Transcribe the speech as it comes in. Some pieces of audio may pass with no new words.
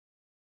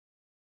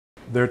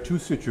there are two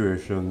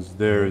situations.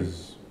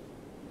 There's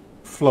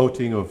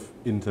flouting of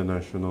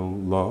international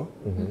law.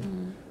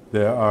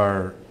 There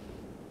are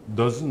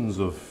dozens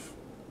of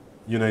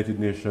United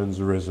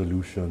Nations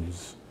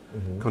resolutions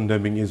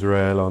condemning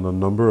Israel on a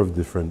number of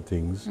different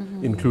things,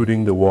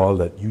 including the wall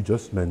that you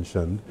just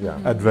mentioned,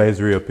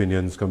 advisory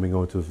opinions coming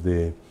out of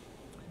the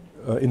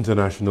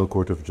International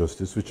Court of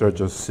Justice, which are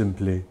just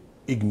simply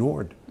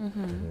ignored.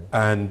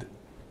 And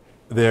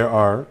there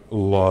are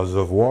laws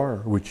of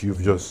war, which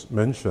you've just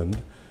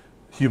mentioned,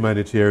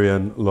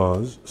 humanitarian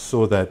laws,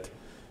 so that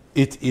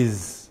it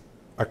is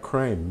a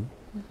crime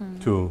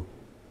to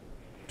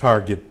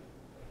target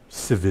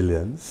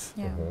civilians.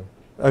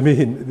 I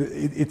mean,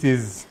 it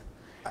is,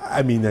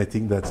 I mean, I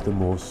think that's the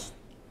most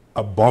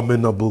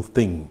abominable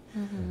thing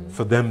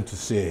for them to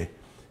say,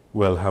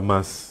 well,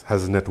 Hamas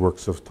has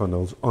networks of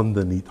tunnels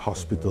underneath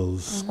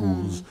hospitals,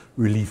 schools,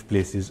 relief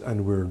places,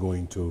 and we're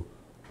going to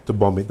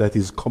bomb it. That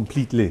is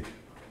completely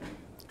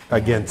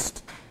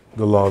against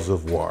the laws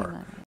of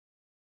war.